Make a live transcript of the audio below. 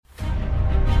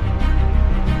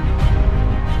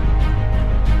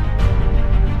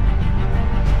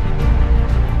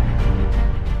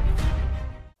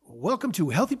welcome to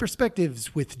Healthy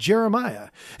Perspectives with Jeremiah,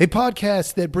 a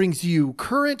podcast that brings you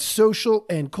current social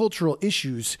and cultural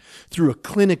issues through a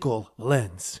clinical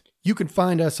lens. You can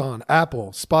find us on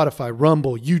Apple, Spotify,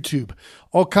 Rumble, YouTube,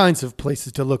 all kinds of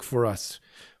places to look for us.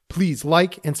 Please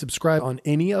like and subscribe on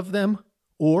any of them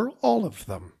or all of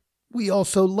them. We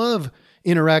also love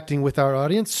interacting with our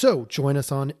audience, so join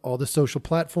us on all the social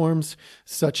platforms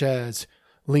such as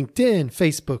LinkedIn,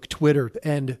 Facebook, Twitter,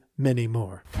 and many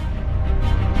more.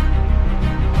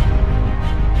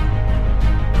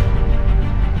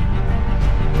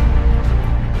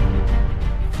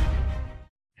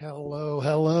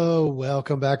 Hello.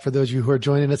 Welcome back for those of you who are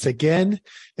joining us again.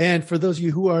 And for those of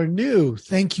you who are new,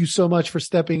 thank you so much for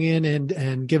stepping in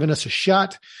and giving us a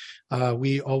shot.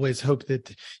 We always hope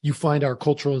that you find our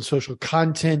cultural and social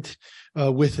content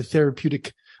with a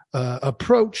therapeutic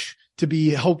approach to be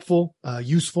helpful,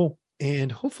 useful,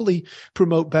 and hopefully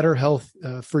promote better health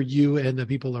for you and the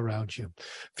people around you.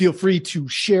 Feel free to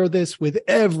share this with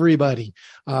everybody.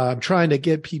 I'm trying to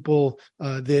get people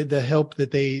the help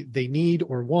that they need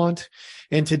or want.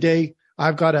 And today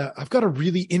I've got a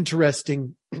really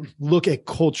interesting look at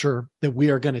culture that we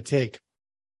are going to take.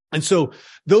 And so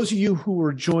those of you who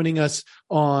are joining us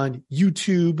on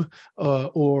YouTube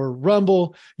or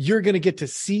Rumble, you're going to get to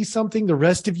see something. The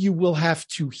rest of you will have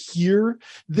to hear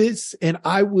this, and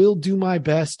I will do my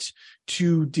best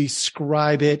to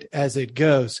describe it as it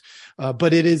goes.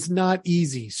 But it is not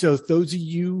easy. So those of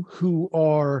you who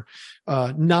are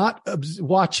not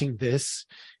watching this,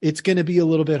 it's going to be a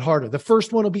little bit harder. The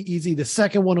first one will be easy. The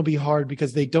second one will be hard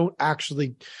because they don't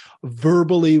actually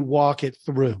verbally walk it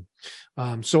through.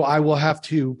 So I will have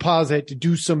to pause it to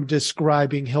do some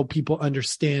describing, help people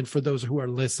understand for those who are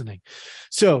listening.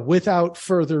 So without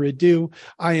further ado,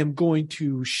 I am going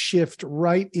to shift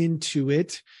right into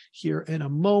it here in a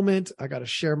moment. I got to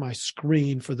share my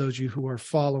screen for those of you who are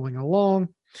following along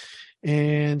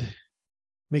and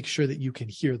make sure that you can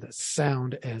hear the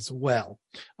sound as well.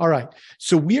 All right.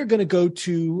 So we are going to go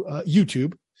to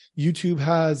YouTube. YouTube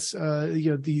has,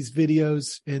 these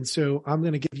videos. And so I'm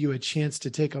going to give you a chance to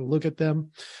take a look at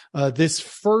them. This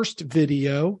first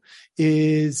video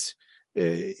it's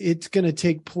going to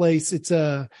take place.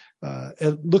 It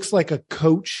looks like a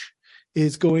coach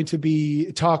is going to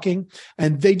be talking,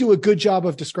 and they do a good job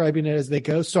of describing it as they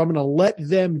go. So I'm going to let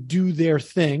them do their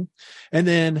thing. And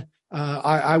then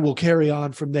I will carry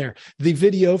on from there. The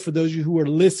video, for those of you who are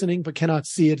listening but cannot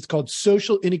see it, it's called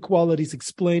Social Inequalities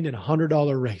Explained in a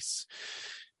 $100 Race.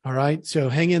 All right, so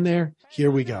hang in there.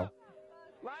 Here we go.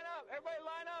 Line up. Everybody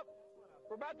line up.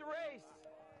 We're about to race.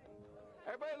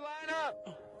 Everybody line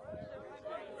up.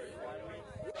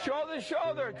 Shoulder to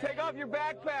shoulder. Take off your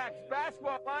backpacks.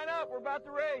 Basketball, line up. We're about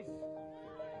to race.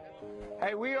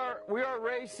 Hey, we are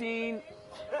racing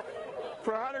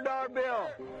for a $100 bill.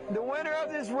 The winner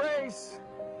of this race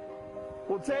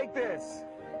will take this.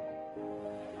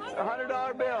 It's a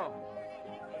 $100 bill.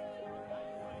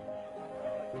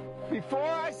 Before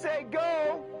I say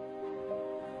go,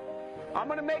 I'm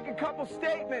going to make a couple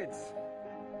statements.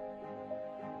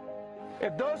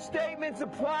 If those statements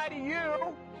apply to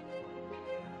you,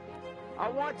 I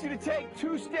want you to take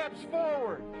 2 steps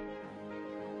forward.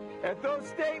 If those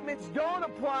statements don't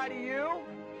apply to you,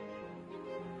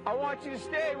 I want you to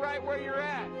stay right where you're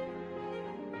at.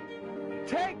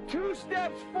 Take 2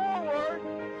 steps forward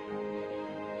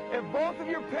if both of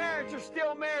your parents are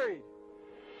still married.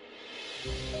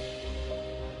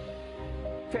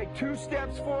 Take 2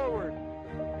 steps forward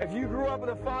if you grew up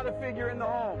with a father figure in the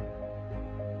home.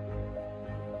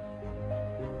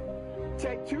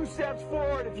 Take 2 steps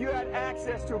forward if you had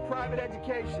access to a private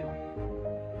education.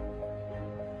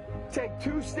 Take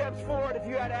 2 steps forward if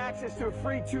you had access to a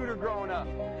free tutor growing up.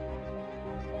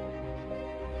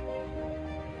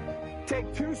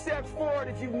 Take 2 steps forward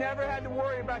if you've never had to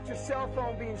worry about your cell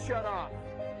phone being shut off.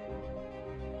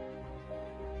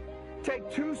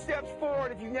 Take 2 steps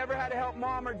forward if you've never had to help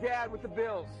mom or dad with the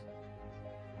bills.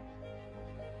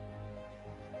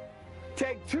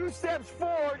 Take 2 steps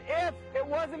forward if it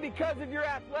wasn't because of your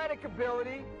athletic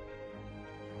ability,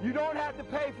 you don't have to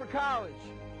pay for college.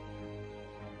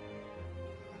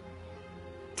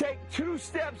 Take 2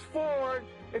 steps forward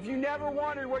if you never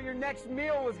wondered where your next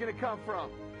meal was going to come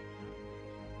from.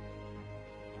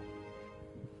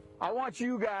 I want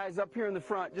you guys up here in the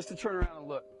front just to turn around and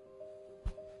look.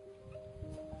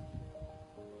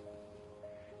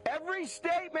 Every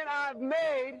statement I've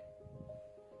made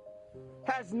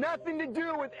has nothing to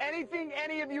do with anything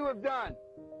any of you have done.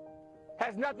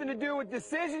 Has nothing to do with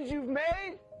decisions you've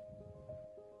made.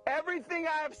 Everything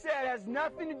I have said has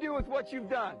nothing to do with what you've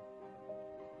done.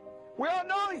 We all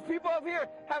know these people up here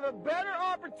have a better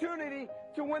opportunity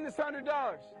to win this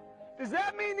 $100. Does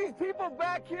that mean these people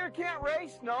back here can't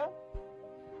race? No.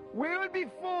 We would be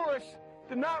foolish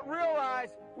to not realize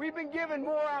we've been given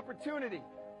more opportunity.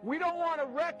 We don't want to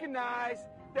recognize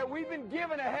that we've been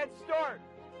given a head start.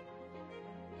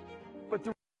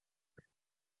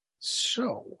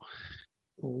 So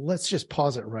let's just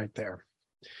pause it right there.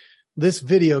 This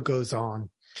video goes on,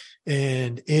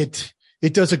 and it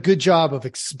does a good job of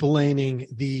explaining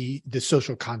the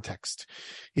social context.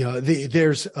 You know,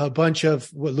 there's a bunch of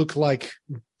what look like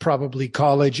probably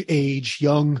college age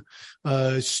young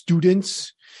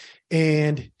students,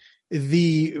 and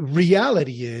the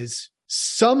reality is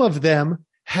some of them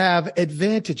have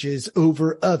advantages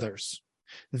over others.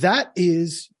 That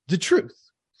is the truth.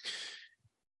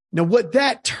 Now, what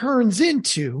that turns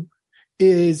into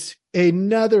is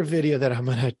another video that I'm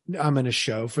gonna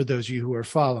show for those of you who are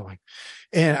following,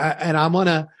 and I'm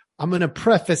gonna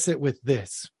preface it with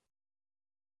this: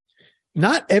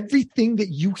 not everything that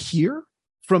you hear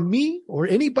from me or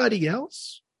anybody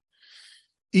else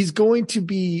is going to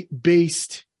be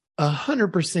based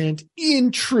 100%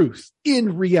 in truth,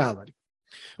 in reality.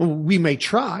 We may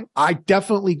try. I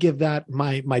definitely give that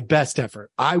my best effort.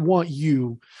 I want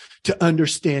you to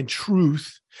understand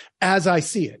truth as I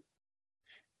see it.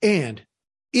 And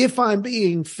if I'm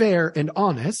being fair and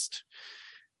honest,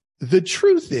 the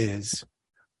truth is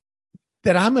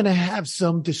that I'm going to have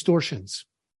some distortions,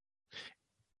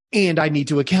 and I need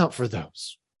to account for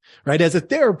those. Right? As a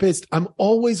therapist, I'm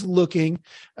always looking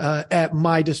at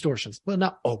my distortions. Well,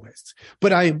 not always,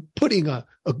 but I am putting a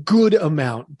good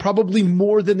amount, probably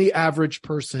more than the average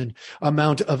person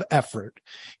amount of effort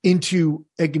into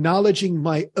acknowledging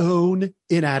my own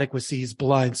inadequacies,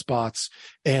 blind spots,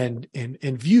 and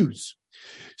views,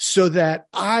 so that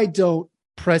I don't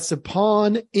press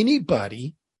upon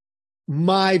anybody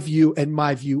my view and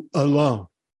my view alone.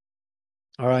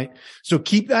 All right. So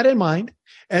keep that in mind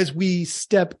as we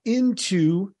step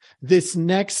into this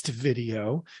next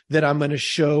video that I'm going to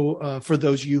show for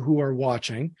those of you who are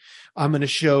watching. I'm going to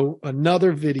show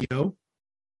another video,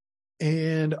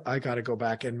 and I got to go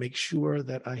back and make sure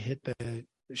that I hit the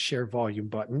share volume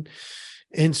button.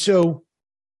 And so,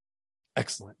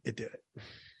 excellent. It did it.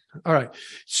 All right.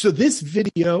 So this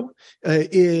video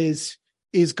is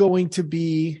going to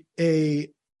be a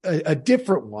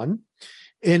different one.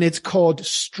 And it's called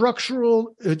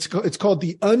it's called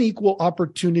the Unequal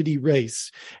Opportunity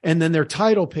Race. And then their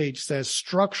title page says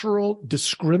Structural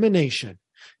Discrimination,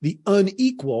 the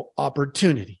Unequal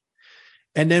Opportunity.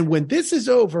 And then when this is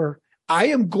over, I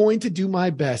am going to do my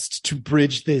best to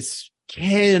bridge this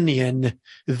canyon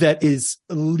that is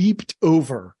leaped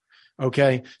over.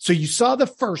 Okay. So you saw the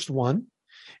first one.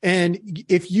 And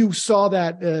if you saw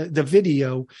that, the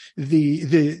video,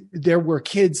 there were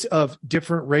kids of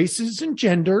different races and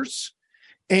genders,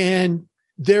 and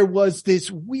there was this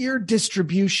weird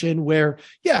distribution where,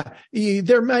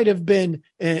 there might have been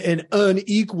an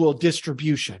unequal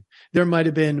distribution. There might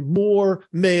have been more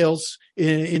males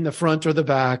in the front or the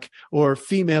back, or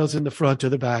females in the front or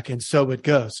the back. And so it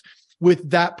goes with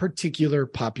that particular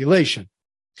population.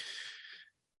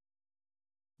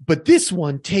 But this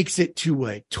one takes it to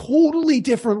a totally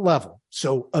different level.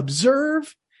 So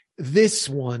observe this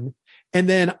one, and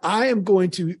then I am going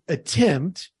to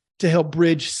attempt to help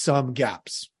bridge some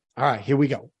gaps. All right, here we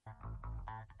go.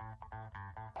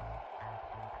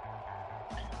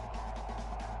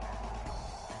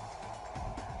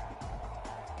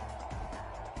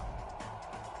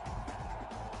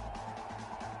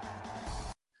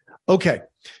 Okay,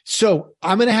 so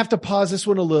I'm going to have to pause this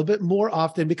one a little bit more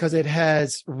often because it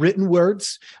has written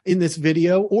words in this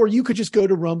video, or you could just go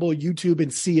to Rumble, YouTube,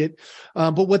 and see it.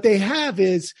 But what they have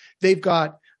is they've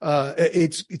got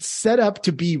it's set up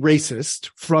to be racist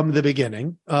from the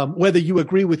beginning. Whether you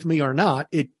agree with me or not,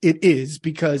 it is,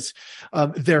 because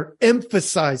they're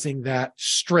emphasizing that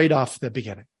straight off the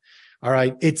beginning. All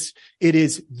right. It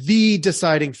is the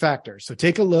deciding factor. So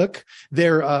take a look.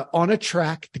 They're on a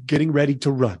track, getting ready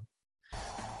to run.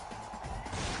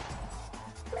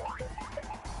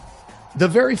 The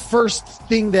very first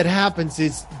thing that happens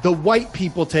is the white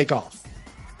people take off.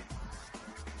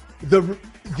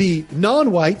 The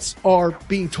non-whites are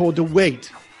being told to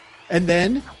wait. And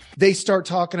then they start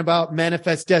talking about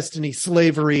manifest destiny,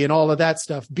 slavery, and all of that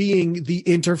stuff being the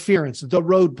interference, the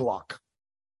roadblock.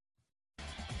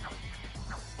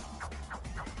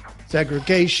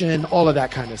 Segregation, all of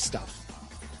that kind of stuff.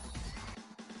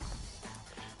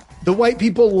 The white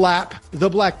people lap the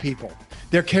black people.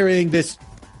 They're carrying this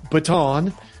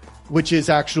baton, which is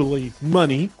actually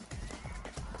money,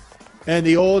 and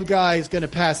the old guy is going to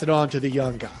pass it on to the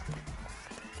young guy.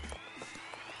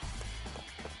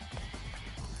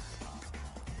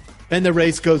 And the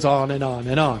race goes on and on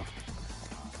and on.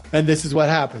 And this is what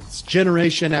happens.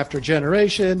 Generation after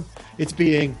generation, it's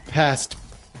being passed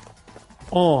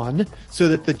on so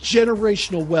that the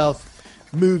generational wealth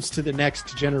moves to the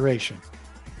next generation.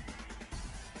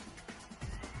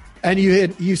 And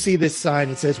you see this sign,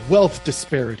 it says wealth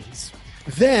disparities.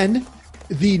 Then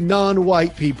the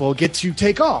non-white people get to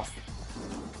take off.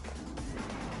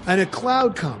 And a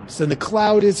cloud comes, and the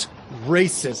cloud is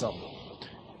racism.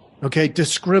 Okay,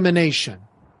 discrimination.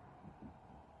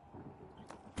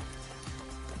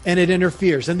 And it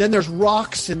interferes. And then there's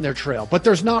rocks in their trail, but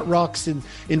there's not rocks in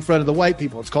front of the white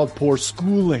people. It's called poor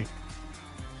schooling.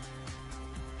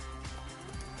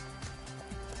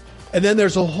 And then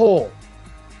there's a hole.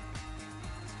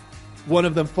 One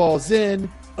of them falls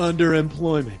in,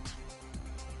 underemployment.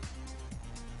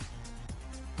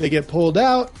 They get pulled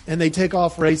out and they take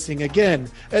off racing again,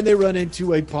 and they run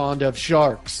into a pond of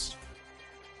sharks.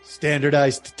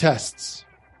 Standardized tests.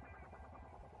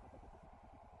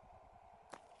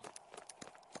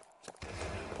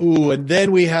 Ooh, and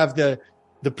then we have the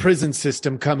prison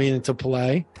system coming into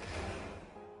play.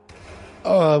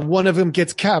 One of them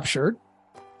gets captured,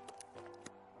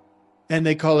 and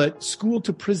they call it school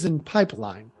to prison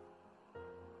pipeline.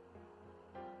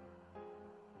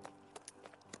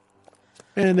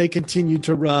 And they continue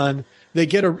to run. They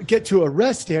get to a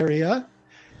rest area,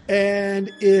 and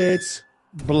it's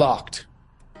blocked.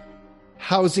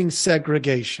 Housing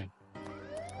segregation.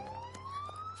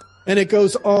 And it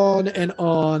goes on and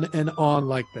on and on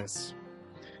like this.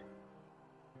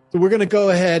 So we're going to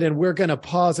go ahead and we're going to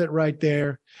pause it right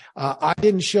there. I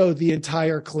didn't show the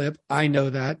entire clip. I know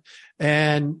that.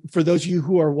 And for those of you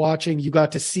who are watching, you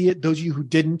got to see it. Those of you who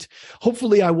didn't,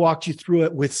 hopefully I walked you through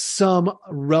it with some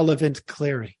relevant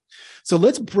clarity. So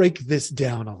let's break this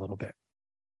down a little bit.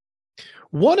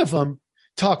 One of them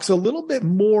talks a little bit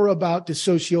more about the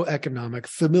socioeconomic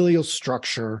familial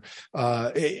structure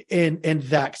and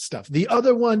that stuff. The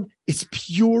other one is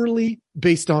purely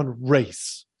based on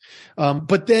race.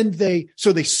 But then they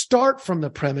start from the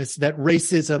premise that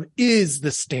racism is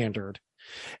the standard,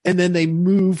 and then they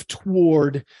move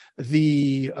toward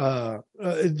the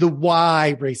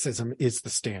why racism is the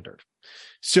standard.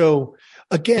 So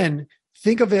again,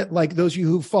 think of it like those of you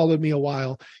who followed me a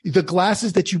while, the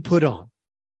glasses that you put on.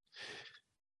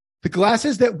 The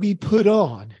glasses that we put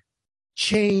on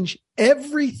change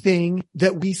everything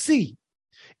that we see.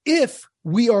 If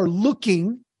we are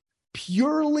looking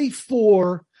purely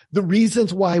for the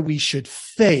reasons why we should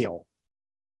fail,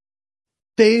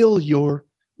 failure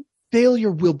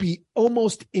will be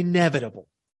almost inevitable.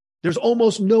 There's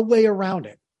almost no way around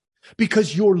it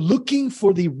because you're looking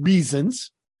for the reasons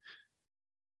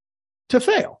to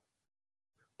fail.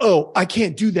 Oh, I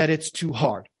can't do that. It's too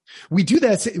hard. We do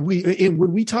that.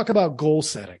 When we talk about goal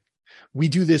setting, we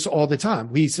do this all the time.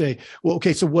 We say, well,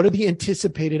 okay, so what are the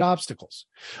anticipated obstacles?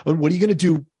 And what are you going to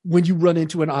do when you run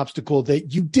into an obstacle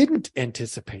that you didn't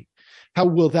anticipate? How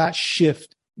will that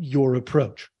shift your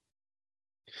approach?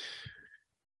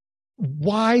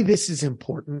 Why this is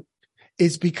important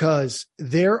is because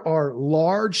there are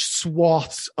large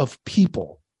swaths of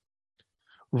people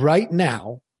right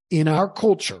now in our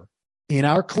culture, in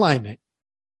our climate,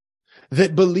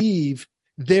 that believe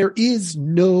there is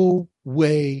no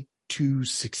way to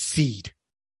succeed.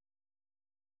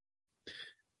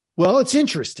 Well, it's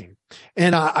interesting.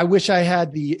 And I wish I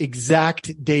had the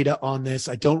exact data on this.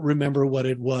 I don't remember what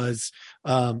it was.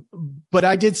 But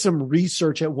I did some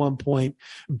research at one point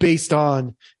based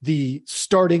on the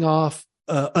starting off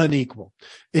unequal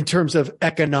in terms of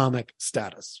economic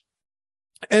status.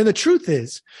 And the truth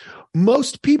is,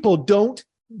 most people don't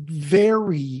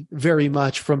vary very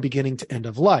much from beginning to end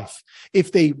of life.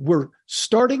 If they were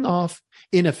starting off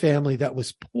in a family that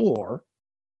was poor,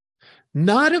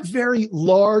 not a very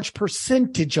large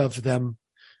percentage of them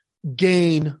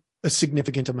gain a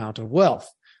significant amount of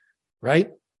wealth,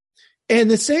 right?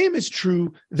 And the same is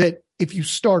true that if you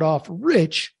start off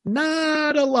rich,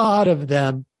 not a lot of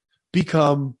them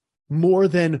become more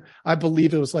than, I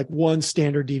believe it was like one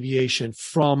standard deviation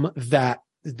from that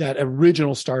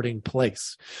original starting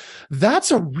place.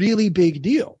 That's a really big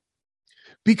deal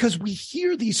because we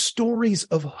hear these stories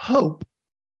of hope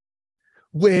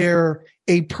where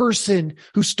a person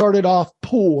who started off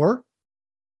poor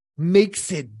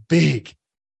makes it big.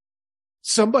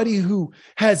 Somebody who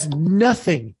has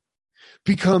nothing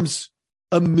becomes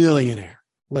a millionaire,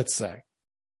 let's say.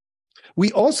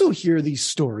 We also hear these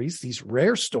stories, these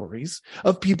rare stories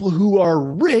of people who are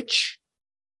rich,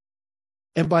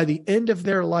 and by the end of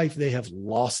their life, they have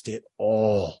lost it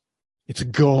all. It's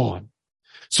gone.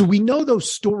 So we know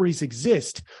those stories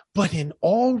exist, but in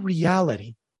all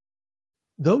reality,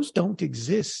 those don't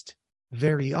exist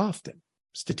very often,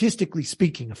 statistically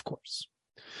speaking, of course.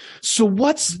 So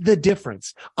what's the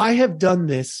difference? I have done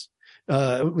this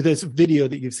with this video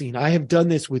that you've seen. I have done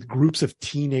this with groups of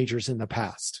teenagers in the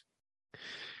past.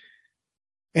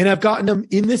 And I've gotten them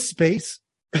in this space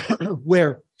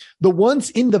where the ones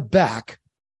in the back,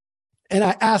 and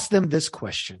I ask them this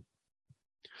question: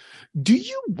 do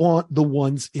you want the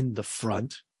ones in the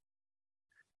front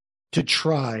to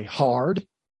try hard,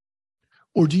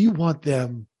 or do you want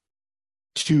them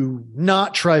to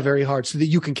not try very hard so that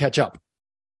you can catch up?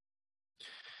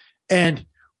 And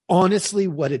honestly,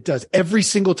 what it does, every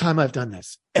single time I've done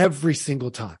this, every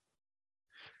single time,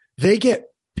 they get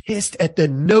pissed at the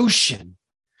notion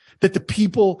that the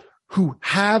people who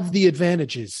have the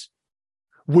advantages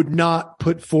would not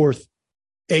put forth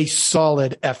a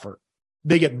solid effort.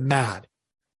 They get mad.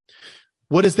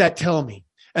 What does that tell me?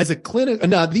 As a clinic,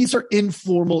 now these are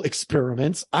informal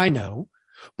experiments, I know,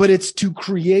 but it's to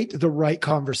create the right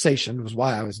conversation. It was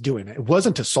why I was doing it. It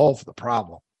wasn't to solve the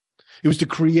problem. It was to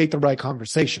create the right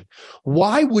conversation.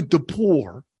 Why would the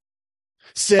poor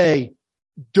say,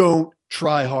 don't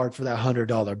try hard for that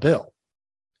 $100 bill?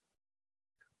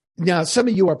 Now, some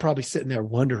of you are probably sitting there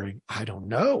wondering, I don't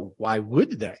know. Why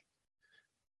would they?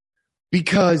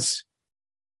 Because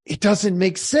it doesn't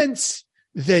make sense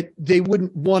that they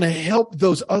wouldn't want to help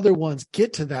those other ones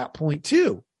get to that point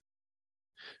too.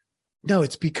 No,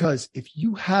 it's because if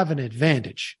you have an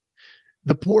advantage,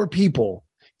 the poor people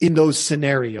in those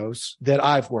scenarios that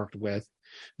I've worked with,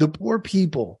 the poor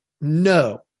people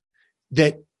know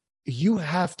that you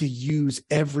have to use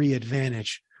every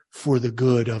advantage for the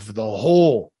good of the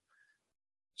whole.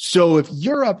 So if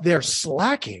you're up there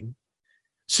slacking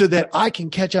so that I can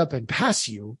catch up and pass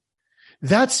you,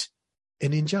 that's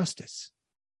an injustice.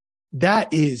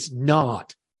 That is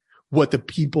not what the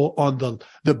people on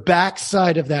the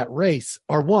backside of that race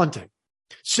are wanting.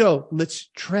 So let's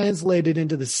translate it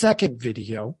into the second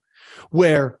video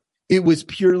where it was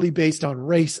purely based on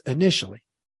race initially.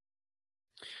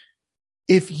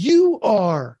 If you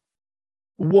are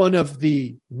one of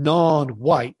the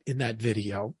non-white in that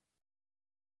video,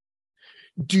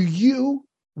 do you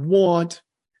want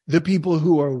the people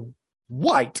who are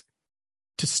white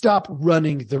to stop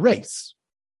running the race?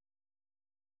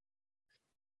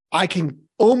 I can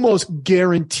almost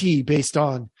guarantee, based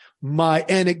on my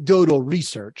anecdotal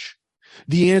research,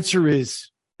 the answer is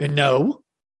no.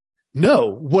 No,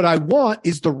 what I want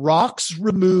is the rocks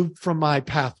removed from my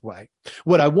pathway.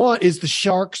 What I want is the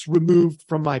sharks removed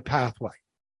from my pathway,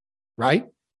 right?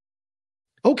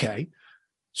 Okay,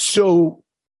 so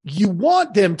you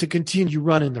want them to continue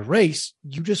running the race.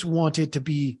 You just want it to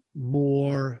be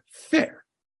more fair.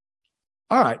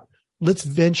 All right, let's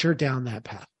venture down that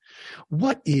path.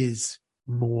 What is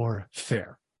more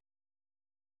fair?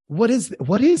 What is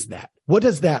that? What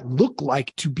does that look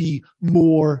like to be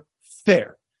more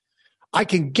fair? I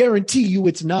can guarantee you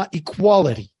it's not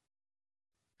equality,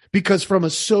 because from a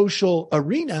social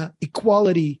arena,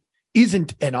 equality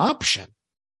isn't an option,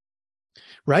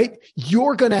 right?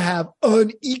 You're going to have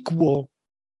unequal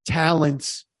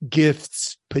talents,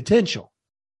 gifts, potential.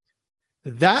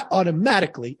 That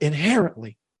automatically,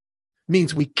 inherently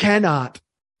means we cannot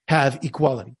have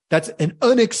equality. That's an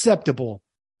unacceptable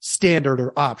standard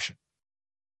or option.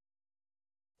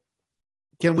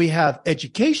 Can we have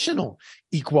educational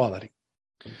equality?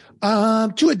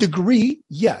 To a degree,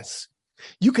 yes.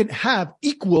 You can have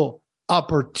equal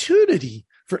opportunity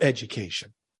for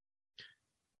education.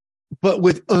 But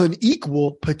with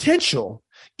unequal potential,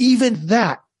 even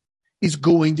that is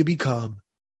going to become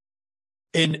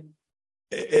an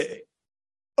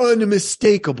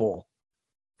unmistakable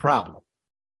problem.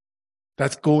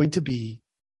 That's going to be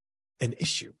an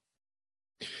issue.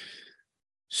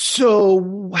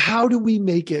 So how do we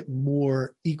make it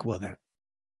more equal then?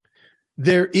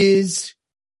 There is,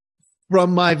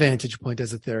 from my vantage point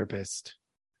as a therapist,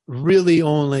 really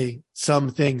only some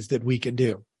things that we can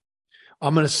do.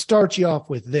 I'm going to start you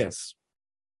off with this.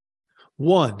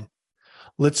 One,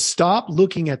 let's stop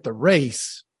looking at the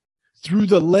race through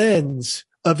the lens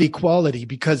of equality,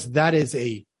 because that is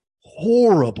a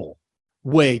horrible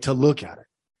way to look at it.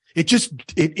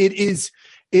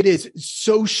 It is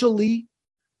socially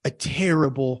a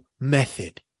terrible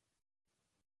method.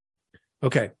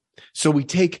 Okay. So we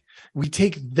take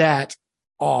that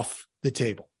off the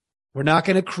table. We're not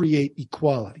going to create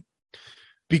equality,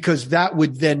 because that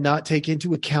would then not take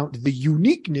into account the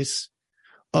uniqueness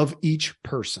of each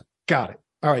person. Got it.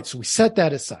 All right. So we set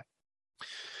that aside.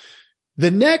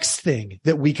 The next thing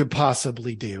that we could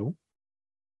possibly do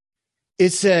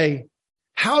is say,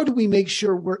 how do we make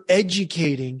sure we're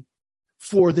educating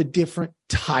for the different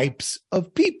types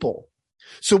of people.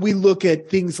 So we look at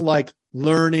things like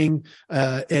learning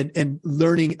and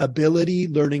learning ability,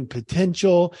 learning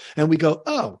potential, and we go,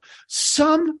 oh,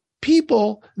 some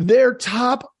people, their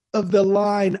top of the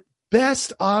line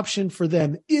best option for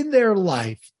them in their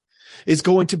life is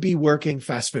going to be working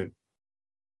fast food.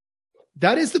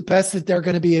 That is the best that they're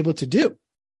going to be able to do.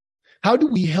 How do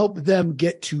we help them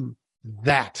get to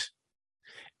that?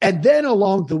 And then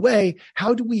along the way,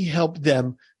 how do we help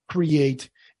them create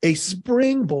a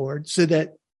springboard so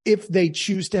that if they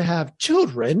choose to have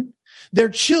children, their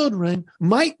children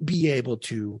might be able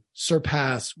to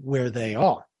surpass where they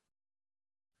are?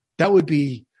 That would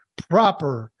be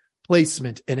proper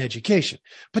placement and education.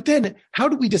 But then how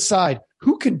do we decide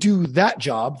who can do that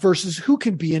job versus who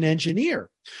can be an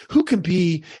engineer? Who can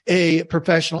be a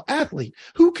professional athlete?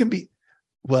 Who can be,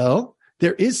 well,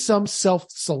 there is some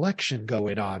self-selection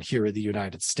going on here in the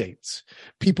United States.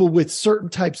 People with certain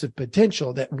types of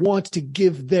potential that want to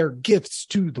give their gifts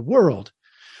to the world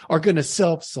are going to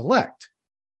self-select.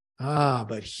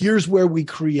 But here's where we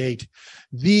create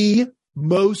the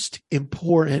most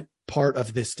important part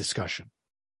of this discussion.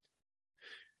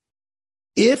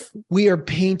 If we are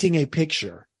painting a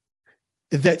picture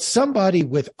that somebody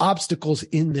with obstacles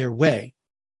in their way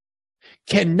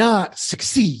cannot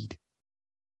succeed,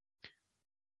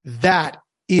 that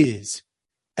is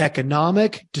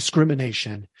economic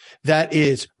discrimination. That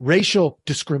is racial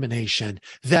discrimination.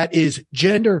 That is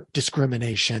gender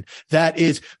discrimination. That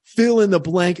is fill in the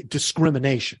blank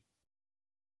discrimination.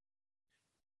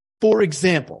 For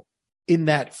example, in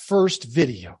that first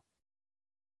video,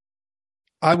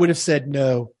 I would have said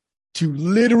no to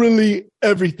literally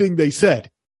everything they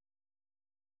said.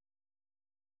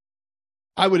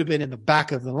 I would have been in the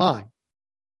back of the line.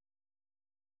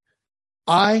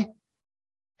 I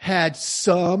had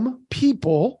some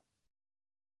people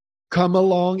come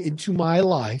along into my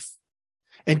life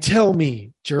and tell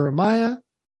me, Jeremiah,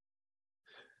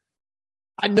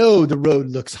 I know the road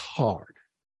looks hard,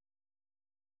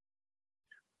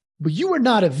 but you are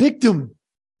not a victim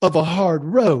of a hard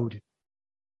road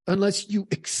unless you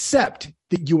accept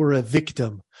that you are a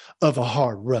victim of a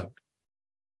hard road.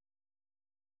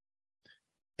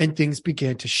 And things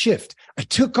began to shift. I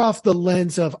took off the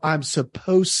lens of I'm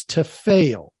supposed to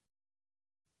fail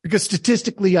because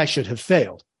statistically I should have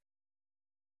failed.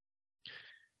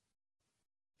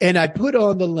 And I put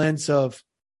on the lens of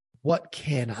what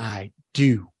can I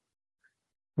do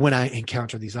when I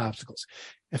encounter these obstacles?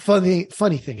 A funny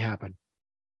thing happened.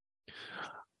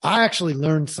 I actually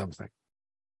learned something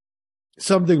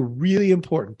really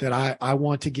important that I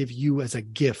want to give you as a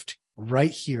gift right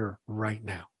here, right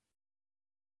now.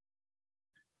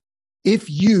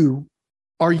 If you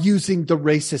are using the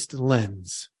racist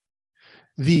lens,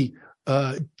 the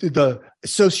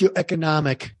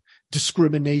socioeconomic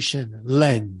discrimination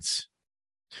lens,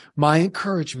 my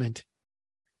encouragement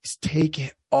is take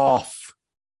it off.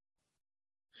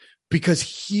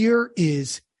 Because here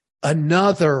is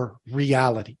another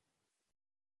reality.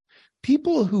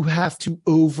 People who have to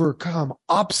overcome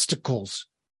obstacles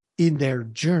in their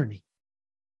journey,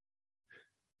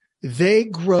 they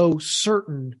grow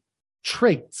certain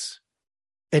traits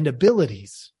and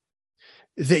abilities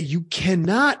that you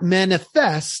cannot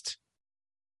manifest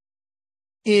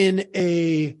in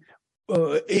any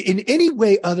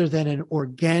way other than an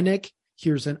organic,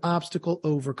 here's an obstacle,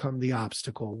 overcome the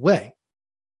obstacle way.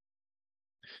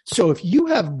 So if you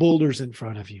have boulders in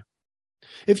front of you,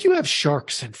 if you have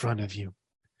sharks in front of you,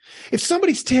 if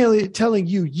somebody's telling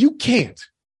you you can't,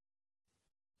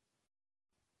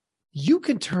 you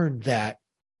can turn that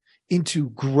into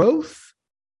growth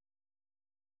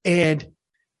and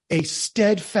a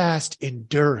steadfast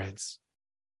endurance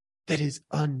that is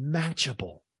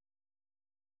unmatchable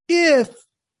if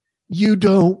you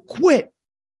don't quit,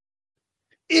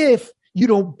 if you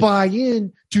don't buy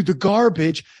in to the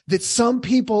garbage that some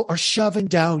people are shoving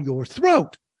down your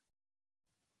throat,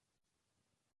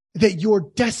 that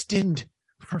you're destined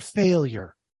for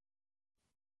failure.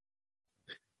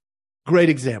 Great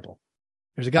example.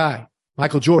 There's a guy,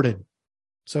 Michael Jordan.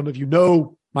 Some of you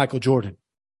know Michael Jordan.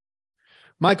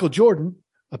 Michael Jordan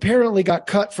apparently got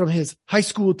cut from his high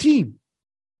school team.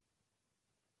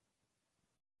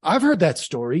 I've heard that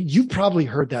story. You've probably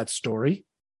heard that story.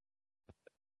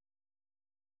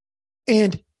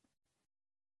 And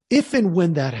if and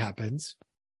when that happens,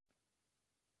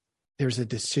 there's a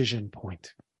decision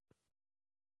point.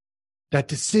 That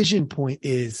decision point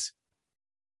is,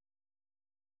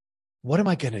 what am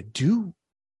I going to do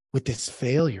with this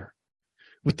failure?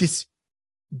 With this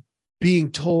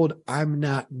being told I'm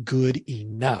not good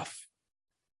enough?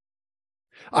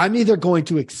 I'm either going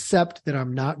to accept that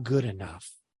I'm not good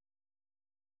enough,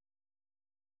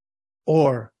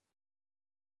 or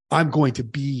I'm going to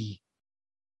be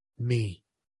me.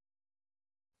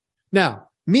 Now,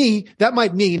 me, that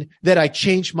might mean that I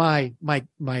change my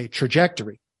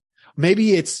trajectory.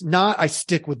 Maybe it's not I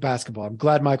stick with basketball. I'm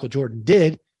glad Michael Jordan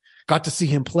did. Got to see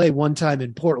him play one time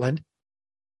in Portland.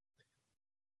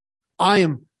 I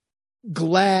am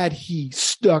glad he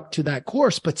stuck to that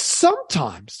course, but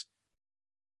sometimes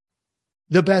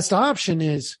the best option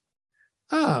is,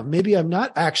 maybe I'm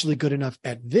not actually good enough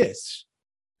at this.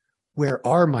 Where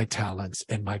are my talents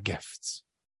and my gifts?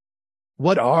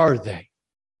 What are they?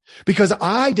 Because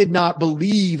I did not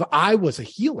believe I was a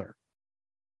healer.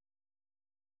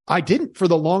 I didn't for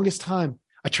the longest time.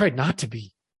 I tried not to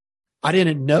be. I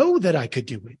didn't know that I could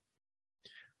do it.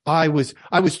 I was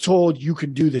told you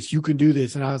can do this, you can do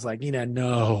this. And I was like, Nina,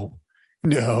 no, I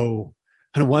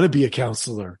don't want to be a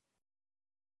counselor.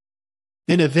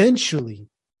 And eventually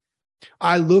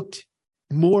I looked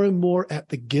more and more at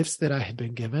the gifts that I had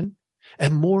been given,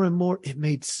 and more it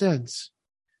made sense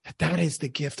that is the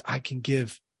gift I can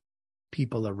give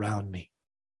people around me.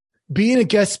 Being a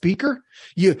guest speaker,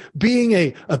 being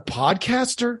a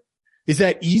podcaster, is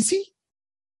that easy?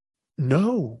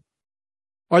 No.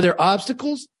 Are there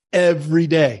obstacles? Every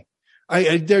day.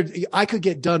 I could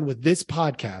get done with this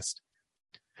podcast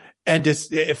and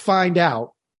just find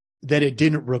out that it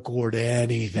didn't record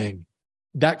anything.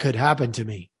 That could happen to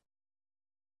me.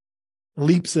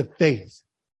 Leaps of faith.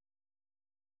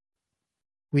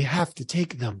 We have to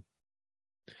take them.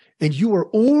 And you are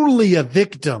only a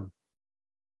victim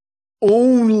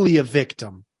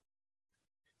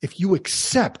if you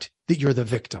accept that you're the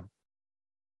victim.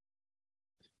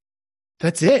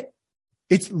 That's it.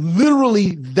 It's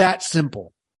literally that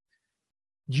simple.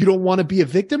 You don't want to be a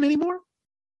victim anymore?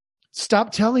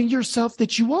 Stop telling yourself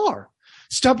that you are.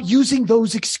 Stop using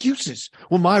those excuses.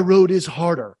 Well, my road is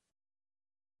harder.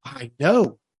 I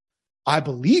know. I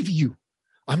believe you.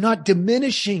 I'm not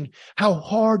diminishing how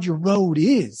hard your road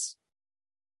is.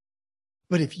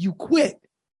 But if you quit,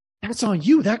 that's on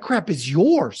you. That crap is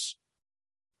yours.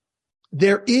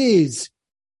 There is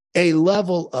a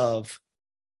level of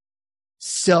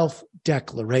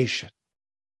self-declaration.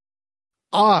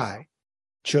 I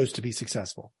chose to be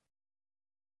successful.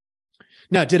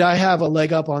 Now, did I have a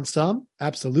leg up on some?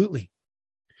 Absolutely.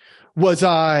 Was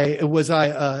I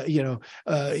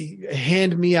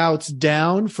hand me outs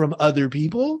down from other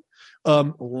people?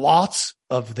 Lots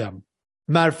of them.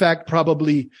 Matter of fact,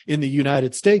 probably in the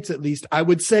United States, at least, I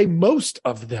would say most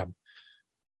of them.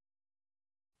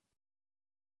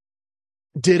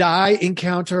 Did I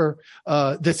encounter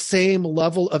the same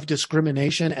level of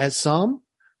discrimination as some?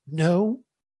 No.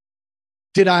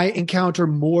 Did I encounter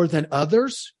more than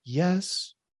others?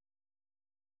 Yes.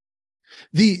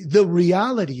 The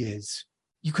reality is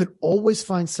you can always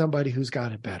find somebody who's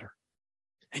got it better.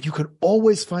 And you can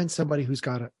always find somebody who's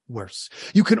got it worse.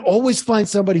 You can always find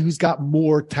somebody who's got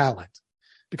more talent,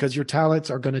 because your talents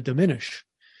are going to diminish.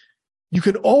 You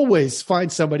can always find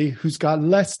somebody who's got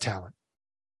less talent.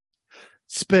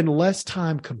 Spend less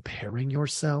time comparing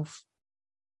yourself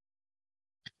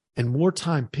and more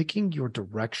time picking your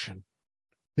direction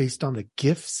based on the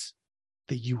gifts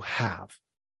that you have,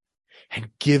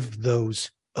 and give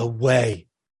those away.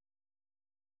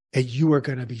 And you are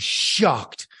going to be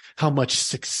shocked how much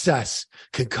success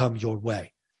can come your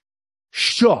way.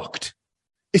 Shocked.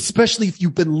 Especially if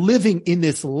you've been living in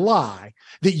this lie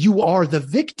that you are the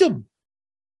victim.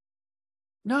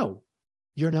 No,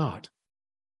 you're not.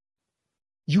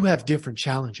 You have different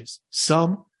challenges.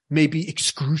 Some may be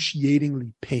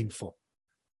excruciatingly painful.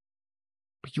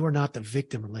 But you are not the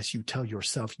victim unless you tell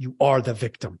yourself you are the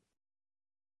victim.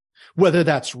 Whether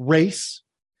that's race,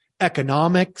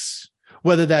 economics,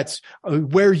 whether that's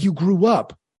where you grew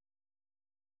up,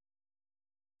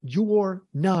 you're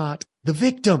not the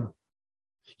victim.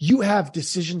 You have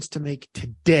decisions to make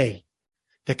today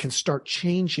that can start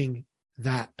changing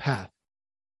that path.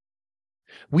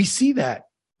 We see that.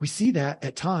 We see that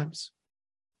at times.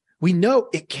 We know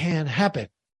it can happen.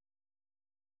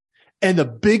 And the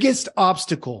biggest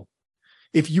obstacle,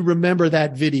 if you remember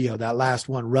that video, that last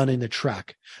one, running the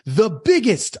track, the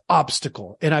biggest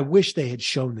obstacle, and I wish they had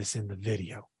shown this in the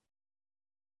video,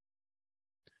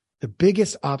 the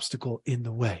biggest obstacle in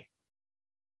the way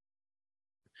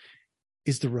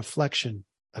is the reflection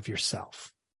of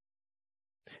yourself.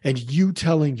 And you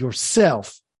telling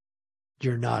yourself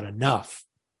you're not enough.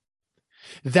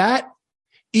 That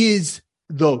is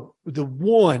the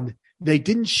one they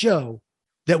didn't show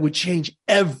that would change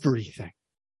everything.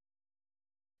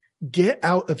 Get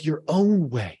out of your own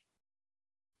way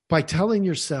by telling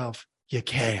yourself you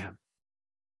can.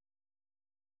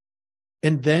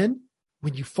 And then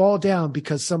when you fall down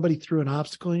because somebody threw an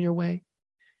obstacle in your way,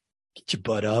 get your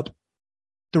butt up.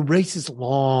 The race is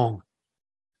long.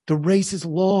 The race is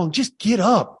long. Just get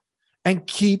up and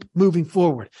keep moving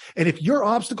forward. And if your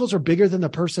obstacles are bigger than the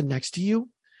person next to you,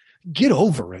 get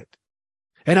over it.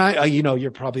 And I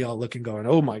you're probably all looking going,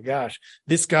 oh my gosh,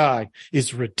 this guy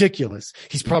is ridiculous.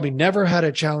 He's probably never had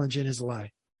a challenge in his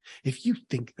life. If you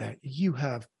think that, you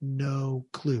have no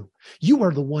clue. You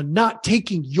are the one not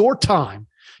taking your time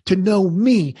to know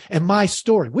me and my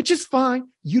story, which is fine.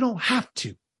 You don't have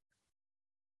to.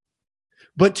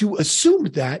 But to assume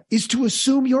that is to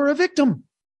assume you're a victim.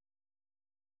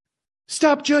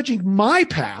 Stop judging my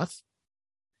path.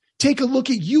 Take a look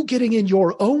at you getting in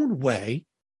your own way.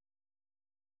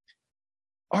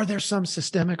 Are there some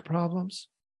systemic problems?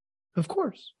 Of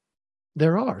course,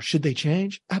 there are. Should they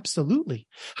change? Absolutely.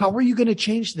 How are you going to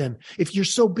change them if you're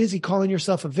so busy calling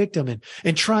yourself a victim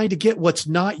and trying to get what's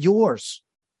not yours?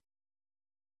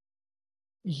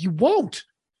 You won't.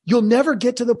 You'll never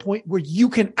get to the point where you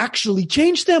can actually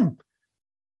change them.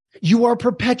 You are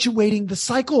perpetuating the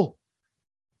cycle,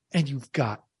 and you've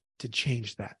got to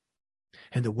change that.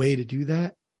 And the way to do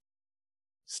that,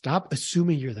 stop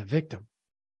assuming you're the victim.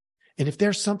 And if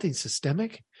there's something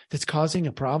systemic that's causing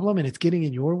a problem and it's getting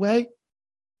in your way,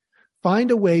 find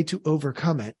a way to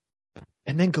overcome it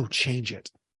and then go change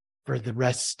it for the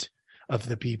rest of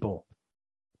the people.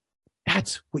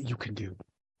 That's what you can do.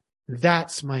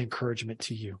 That's my encouragement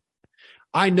to you.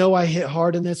 I know I hit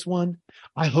hard in this one.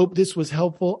 I hope this was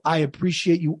helpful. I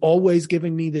appreciate you always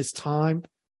giving me this time.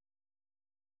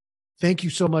 Thank you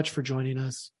so much for joining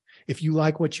us. If you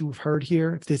like what you've heard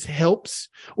here, if this helps,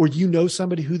 or you know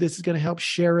somebody who this is going to help,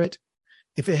 share it.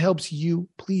 If it helps you,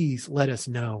 please let us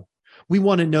know. We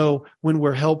want to know when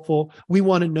we're helpful. We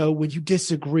want to know when you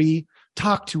disagree.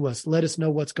 Talk to us. Let us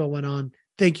know what's going on.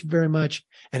 Thank you very much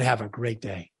and have a great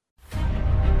day.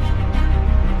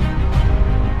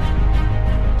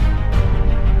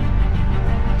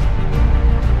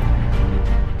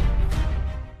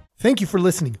 Thank you for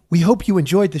listening. We hope you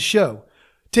enjoyed the show.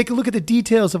 Take a look at the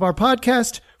details of our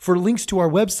podcast for links to our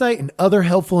website and other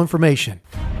helpful information.